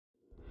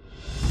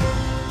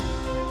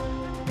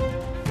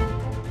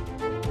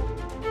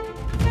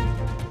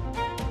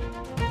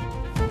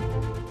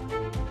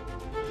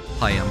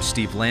Hi, I'm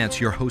Steve Lance,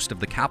 your host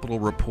of the Capitol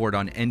Report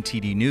on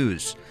NTD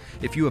News.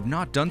 If you have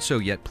not done so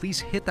yet,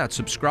 please hit that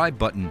subscribe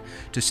button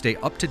to stay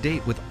up to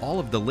date with all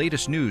of the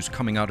latest news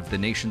coming out of the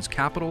nation's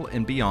capital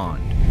and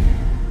beyond.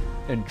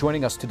 And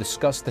joining us to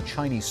discuss the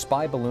Chinese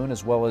spy balloon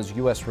as well as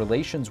U.S.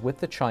 relations with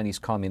the Chinese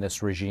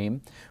Communist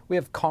regime, we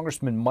have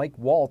Congressman Mike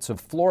Waltz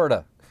of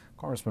Florida.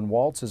 Congressman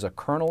Waltz is a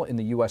colonel in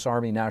the U.S.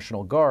 Army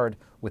National Guard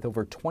with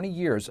over 20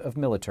 years of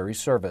military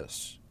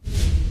service.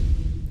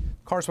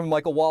 Congressman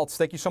Michael Waltz,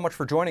 thank you so much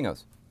for joining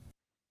us.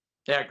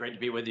 Yeah, great to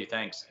be with you.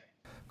 Thanks.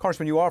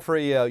 Congressman, you offer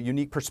a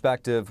unique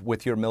perspective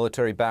with your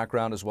military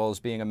background as well as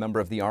being a member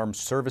of the Armed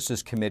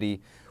Services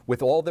Committee.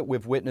 With all that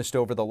we've witnessed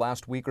over the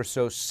last week or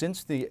so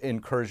since the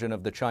incursion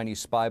of the Chinese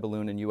spy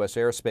balloon in U.S.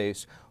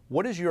 airspace,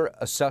 what is your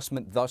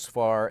assessment thus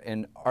far,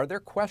 and are there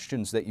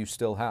questions that you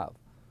still have?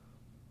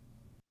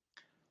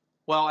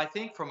 Well, I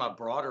think from a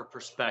broader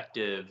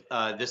perspective,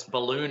 this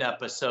balloon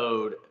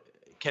episode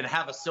can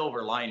have a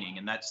silver lining,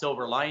 and that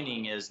silver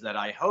lining is that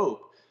I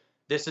hope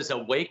this is a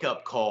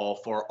wake-up call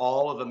for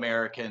all of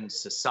American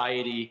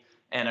society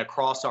and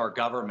across our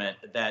government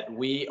that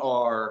we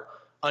are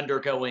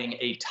undergoing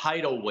a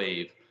tidal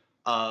wave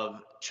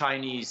of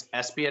Chinese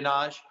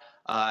espionage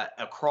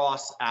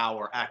across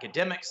our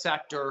academic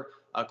sector,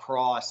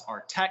 across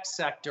our tech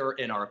sector,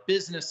 in our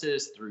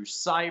businesses, through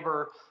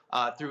cyber,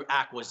 through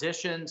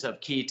acquisitions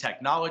of key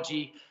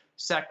technology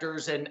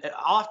sectors. And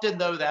often,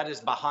 though, that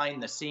is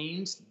behind the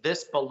scenes.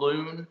 This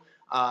balloon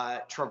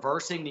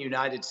traversing the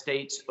United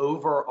States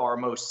over our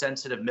most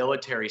sensitive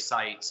military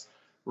sites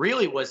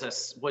really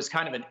was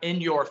kind of an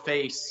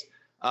in-your-face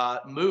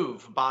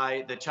move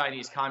by the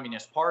Chinese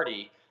Communist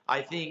Party.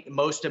 I think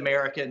most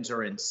Americans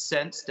are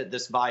incensed at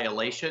this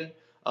violation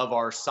of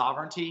our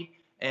sovereignty.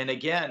 And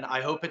again,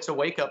 I hope it's a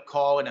wake-up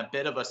call and a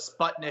bit of a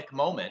Sputnik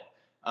moment,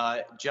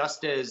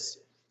 just as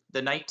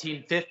the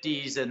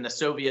 1950s and the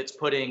Soviets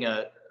putting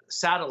a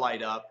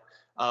satellite up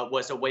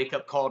was a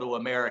wake-up call to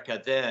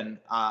America then.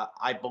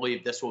 I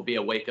believe this will be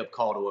a wake-up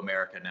call to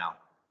America now.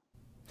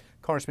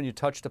 Congressman, you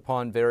touched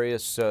upon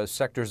various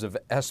sectors of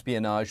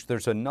espionage.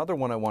 There's another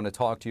one I want to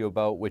talk to you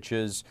about, which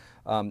is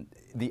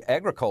the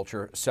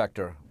agriculture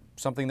sector,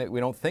 something that we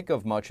don't think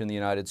of much in the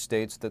United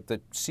States, that the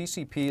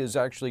CCP is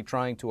actually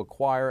trying to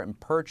acquire and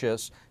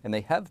purchase, and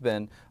they have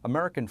been,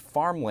 American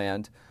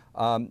farmland.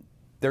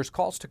 There's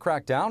calls to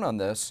crack down on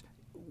this.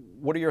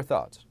 What are your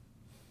thoughts?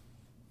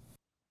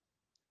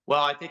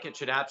 Well, I think it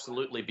should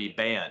absolutely be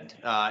banned.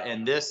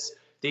 And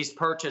these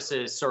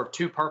purchases serve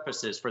two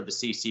purposes for the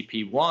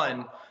CCP.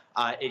 One,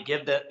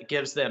 it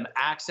gives them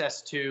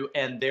access to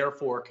and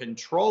therefore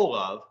control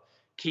of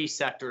key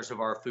sectors of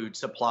our food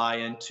supply.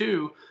 And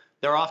two,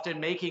 they're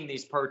often making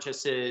these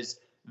purchases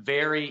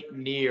very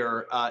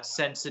near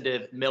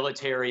sensitive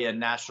military and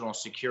national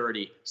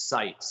security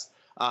sites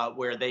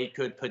where they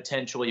could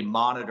potentially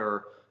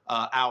monitor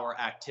our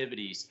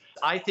activities.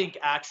 I think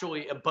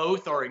actually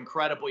both are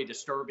incredibly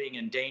disturbing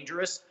and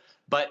dangerous,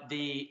 but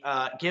the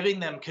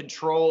giving them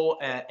control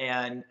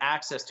and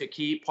access to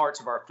key parts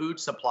of our food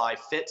supply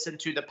fits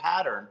into the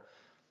pattern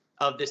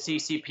of the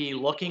CCP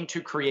looking to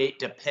create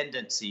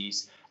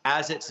dependencies,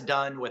 as it's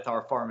done with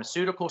our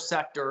pharmaceutical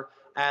sector,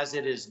 as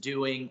it is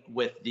doing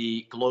with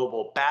the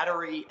global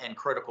battery and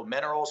critical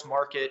minerals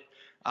market.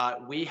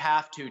 We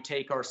have to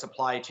take our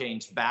supply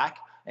chains back,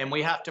 and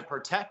we have to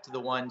protect the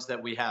ones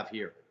that we have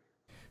here.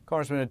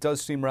 Congressman, it does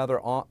seem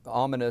rather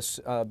ominous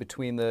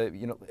between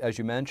the, as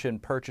you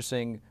mentioned,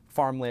 purchasing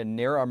farmland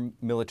near our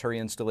military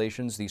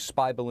installations, these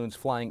spy balloons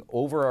flying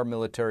over our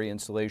military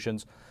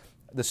installations.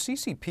 The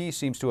CCP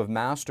seems to have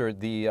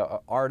mastered the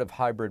art of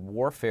hybrid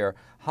warfare.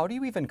 How do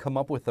you even come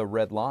up with a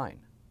red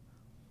line?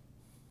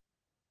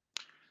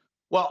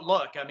 Well,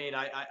 look, I mean,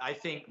 I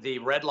think the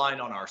red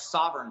line on our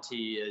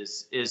sovereignty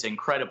is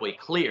incredibly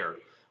clear.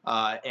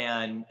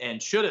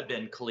 And should have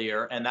been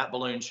clear, and that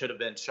balloon should have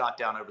been shot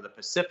down over the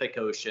Pacific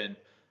Ocean,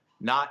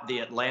 not the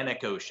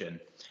Atlantic Ocean.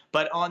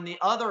 But on the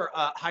other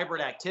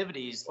hybrid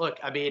activities, look,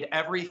 I mean,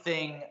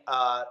 everything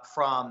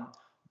from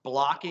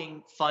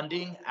blocking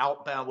funding,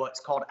 outbound, what's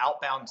called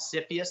outbound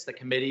CFIUS, the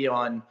Committee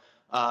on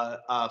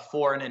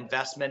Foreign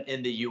Investment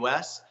in the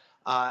U.S.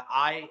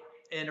 I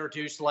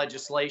introduced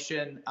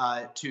legislation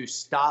to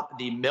stop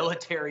the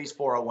military's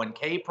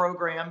 401k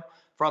program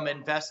from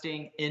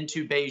investing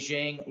into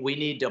Beijing. We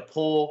need to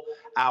pull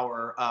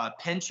our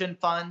pension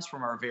funds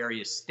from our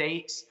various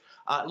states.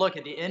 Look,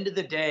 at the end of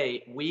the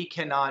day, we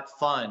cannot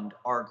fund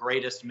our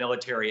greatest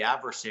military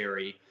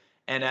adversary.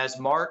 And as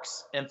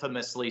Marx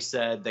infamously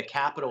said, the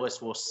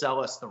capitalists will sell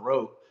us the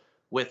rope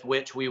with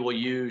which we will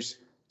use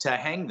to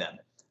hang them.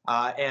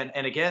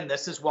 And again,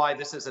 this is why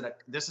this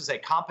is a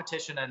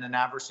competition and an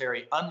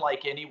adversary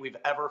unlike any we've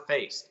ever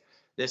faced.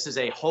 This is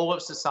a whole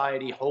of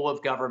society, whole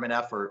of government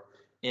effort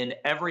in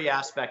every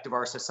aspect of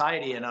our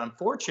society. And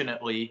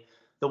unfortunately,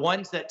 the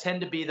ones that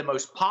tend to be the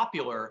most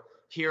popular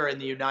here in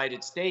the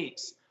United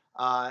States,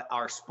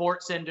 our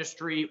sports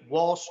industry,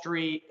 Wall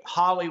Street,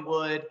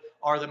 Hollywood,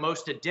 are the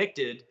most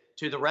addicted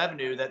to the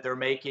revenue that they're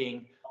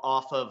making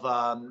off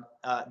of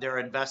their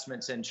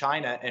investments in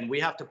China, and we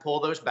have to pull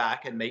those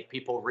back and make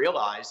people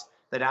realize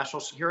the national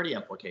security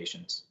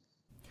implications.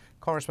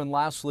 Congressman,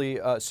 lastly,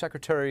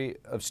 Secretary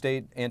of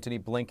State Antony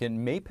Blinken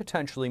may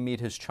potentially meet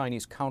his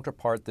Chinese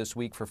counterpart this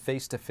week for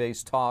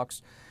face-to-face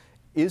talks.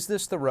 Is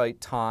this the right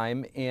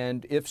time?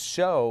 And if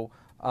so,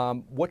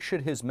 what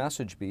should his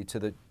message be to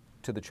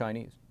the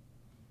Chinese?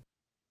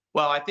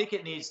 Well, I think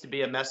it needs to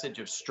be a message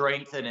of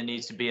strength, and it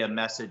needs to be a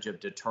message of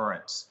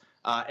deterrence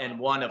and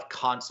one of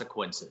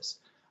consequences.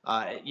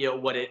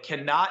 What it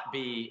cannot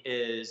be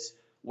is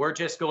we're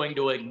just going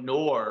to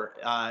ignore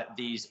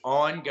these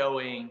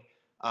ongoing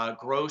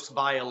gross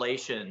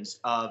violations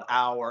of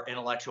our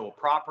intellectual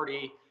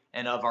property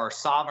and of our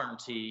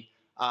sovereignty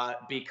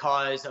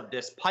because of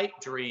this pipe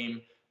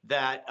dream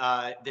that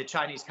the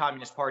Chinese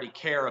Communist Party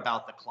care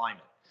about the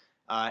climate.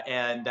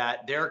 And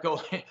that they're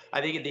going,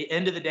 I think at the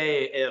end of the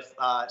day, if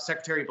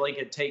Secretary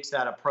Blinken takes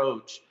that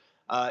approach,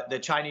 the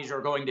Chinese are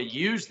going to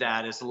use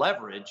that as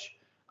leverage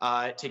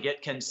to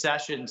get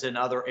concessions in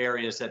other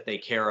areas that they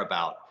care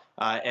about.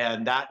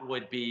 And that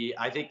would be,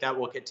 I think that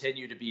will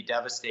continue to be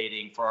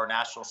devastating for our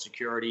national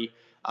security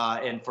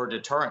and for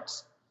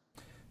deterrence.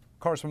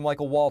 Congressman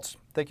Michael Waltz,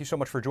 thank you so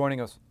much for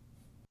joining us.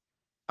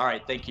 All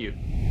right, thank you.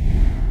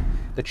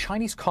 The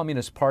Chinese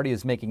Communist Party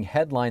is making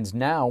headlines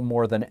now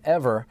more than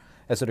ever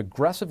as it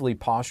aggressively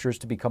postures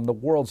to become the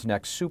world's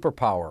next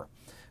superpower.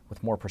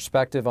 With more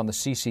perspective on the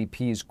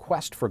CCP's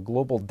quest for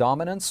global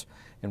dominance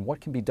and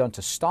what can be done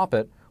to stop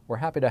it, we're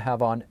happy to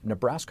have on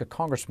Nebraska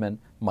Congressman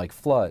Mike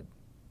Flood.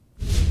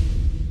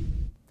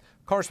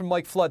 Congressman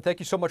Mike Flood, thank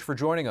you so much for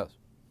joining us.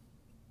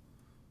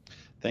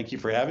 Thank you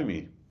for having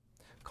me.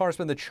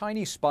 Congressman, the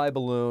Chinese spy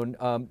balloon,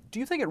 do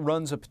you think it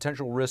runs a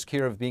potential risk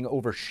here of being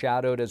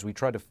overshadowed as we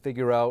try to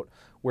figure out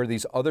where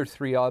these other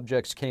three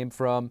objects came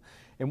from?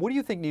 And what do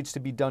you think needs to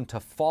be done to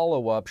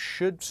follow up?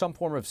 Should some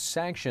form of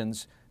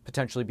sanctions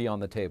potentially be on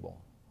the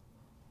table?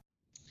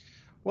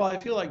 Well, I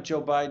feel like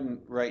Joe Biden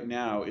right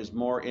now is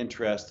more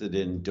interested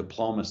in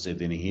diplomacy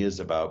than he is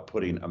about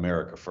putting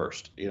America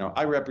first.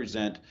 I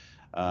represent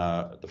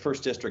the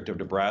 1st District of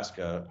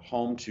Nebraska,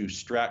 home to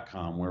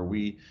STRATCOM, where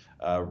we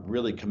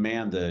really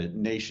command the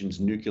nation's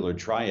nuclear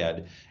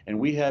triad, and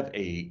we have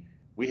a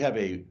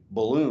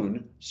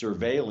balloon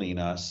surveilling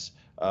us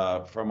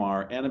from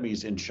our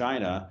enemies in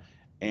China,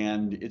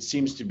 and it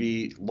seems to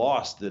be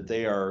lost that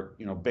they are,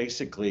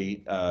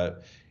 basically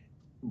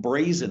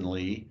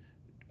brazenly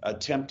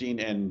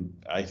attempting, and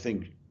I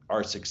think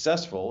are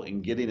successful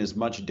in getting as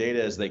much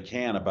data as they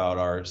can about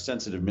our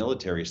sensitive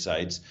military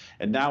sites.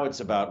 And now it's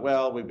about,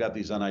 well, we've got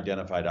these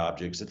unidentified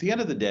objects. At the end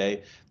of the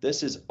day,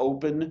 this is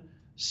open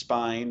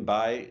spying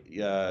by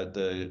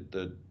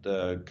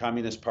the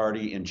Communist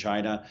Party in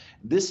China.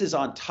 This is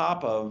on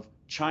top of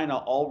China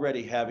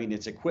already having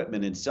its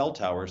equipment in cell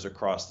towers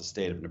across the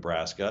state of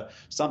Nebraska,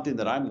 something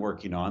that I'm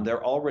working on.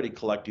 They're already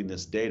collecting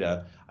this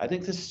data. I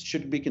think this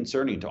should be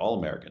concerning to all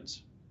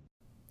Americans.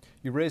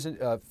 You raise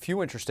a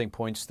few interesting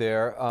points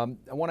there. I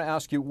want to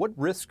ask you, what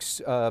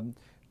risks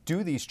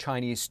do these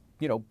Chinese,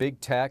 big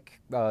tech,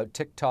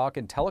 TikTok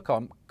and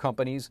telecom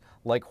companies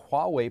like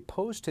Huawei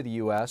pose to the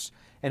U.S.?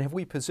 And have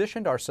we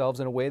positioned ourselves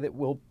in a way that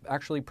will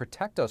actually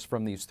protect us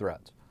from these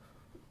threats?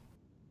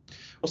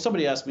 Well,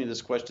 somebody asked me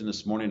this question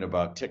this morning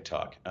about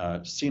TikTok.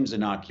 Seems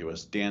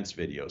innocuous, dance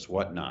videos,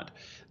 whatnot.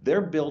 They're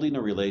building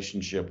a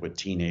relationship with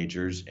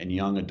teenagers and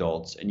young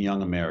adults and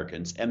young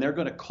Americans, and they're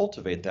going to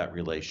cultivate that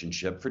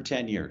relationship for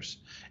 10 years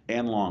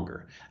and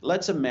longer.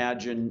 Let's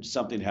imagine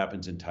something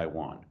happens in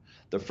Taiwan.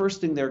 The first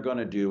thing they're going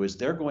to do is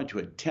they're going to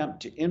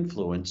attempt to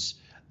influence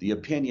the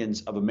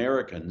opinions of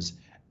Americans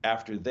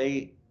after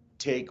they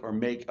take or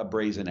make a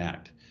brazen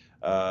act.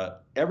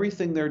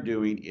 Everything they're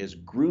doing is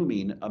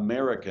grooming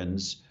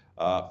Americans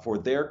for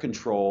their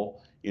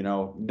control,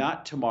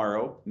 not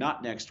tomorrow,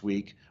 not next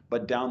week,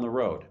 but down the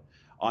road.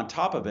 On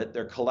top of it,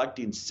 they're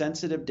collecting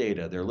sensitive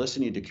data. They're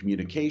listening to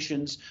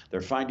communications.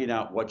 They're finding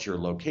out what your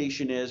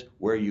location is,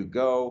 where you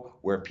go,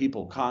 where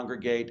people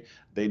congregate.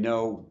 They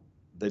know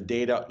the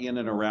data in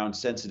and around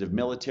sensitive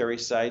military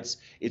sites.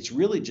 It's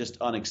really just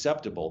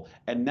unacceptable.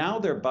 And now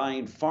they're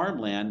buying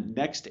farmland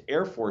next to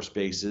Air Force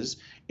bases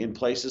in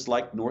places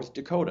like North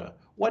Dakota.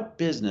 What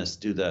business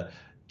do the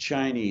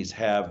Chinese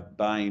have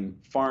buying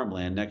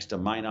farmland next to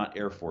Minot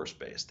Air Force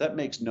Base? That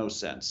makes no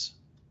sense.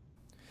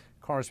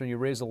 Congressman, you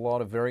raise a lot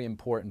of very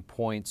important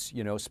points,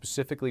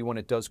 specifically when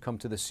it does come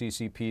to the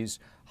CCP's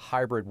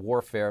hybrid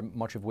warfare,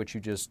 much of which you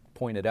just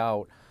pointed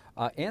out,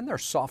 and their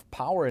soft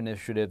power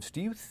initiatives. Do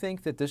you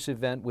think that this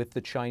event with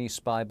the Chinese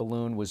spy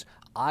balloon was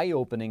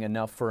eye-opening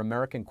enough for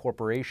American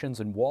corporations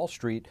and Wall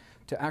Street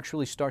to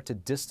actually start to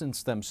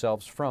distance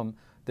themselves from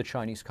the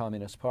Chinese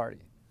Communist Party?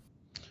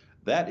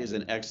 That is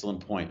an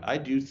excellent point. I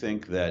do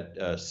think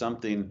that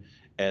something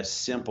as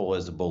simple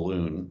as a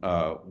balloon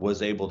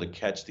was able to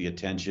catch the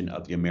attention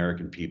of the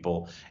American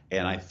people.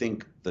 And I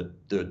think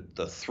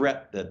the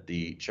threat that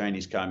the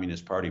Chinese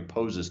Communist Party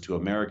poses to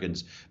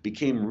Americans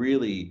became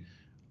really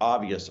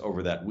obvious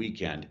over that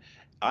weekend.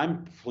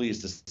 I'm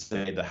pleased to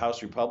say the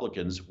House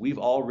Republicans, we've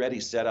already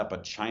set up a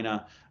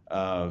China,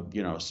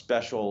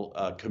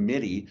 special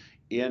committee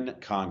in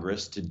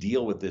Congress to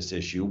deal with this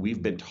issue.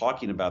 We've been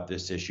talking about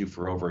this issue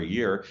for over a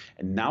year,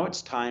 and now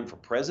it's time for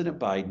President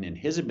Biden and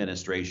his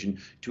administration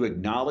to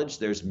acknowledge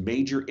there's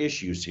major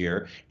issues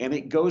here, and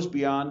it goes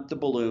beyond the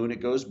balloon.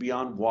 It goes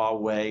beyond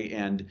Huawei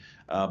and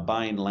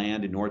buying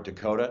land in North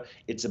Dakota.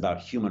 It's about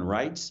human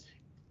rights,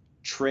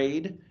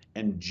 trade,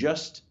 and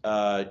just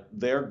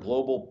their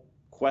global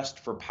quest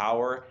for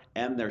power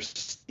and their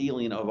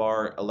stealing of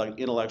our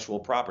intellectual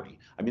property.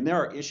 I mean, there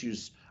are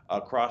issues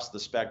across the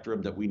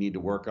spectrum that we need to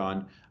work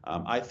on.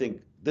 I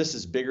think this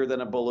is bigger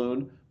than a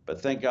balloon,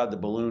 but thank God the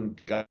balloon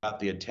got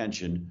the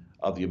attention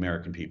of the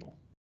American people.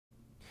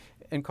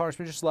 And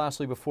Congressman, just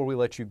lastly, before we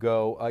let you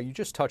go, you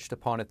just touched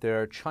upon it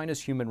there.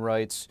 China's human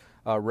rights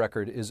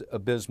record is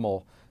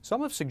abysmal.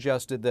 Some have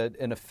suggested that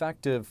an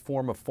effective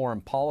form of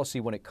foreign policy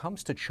when it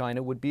comes to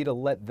China would be to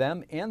let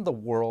them and the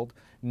world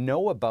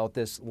know about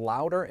this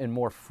louder and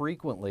more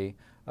frequently.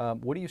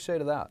 What do you say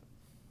to that?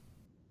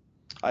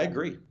 I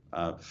agree.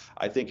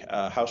 I think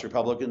House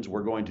Republicans,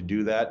 we're going to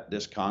do that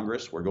this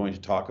Congress. We're going to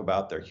talk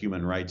about their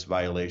human rights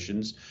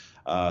violations.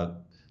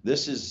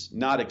 This is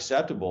not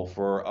acceptable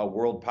for a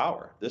world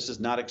power. This is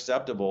not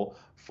acceptable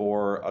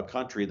for a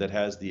country that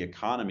has the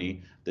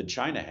economy that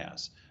China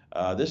has.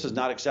 This is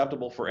not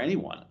acceptable for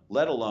anyone,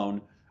 let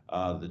alone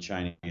the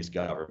Chinese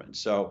government.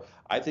 So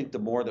I think the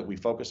more that we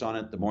focus on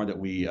it, the more that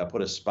we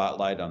put a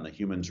spotlight on the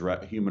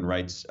human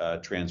rights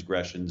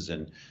transgressions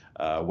and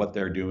what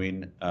they're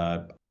doing,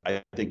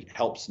 I think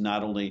helps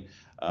not only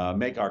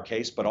make our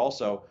case, but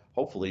also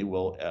hopefully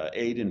will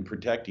aid in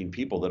protecting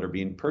people that are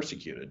being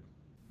persecuted.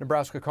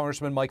 Nebraska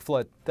Congressman Mike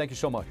Flood, thank you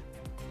so much.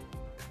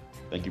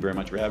 Thank you very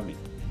much for having me.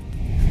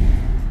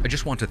 I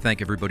just want to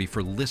thank everybody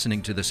for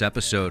listening to this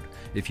episode.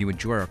 If you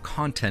enjoy our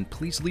content,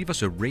 please leave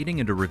us a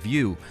rating and a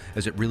review,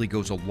 as it really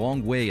goes a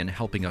long way in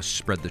helping us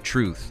spread the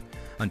truth.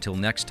 Until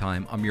next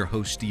time, I'm your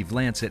host, Steve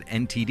Lance at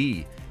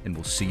NTD, and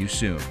we'll see you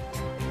soon.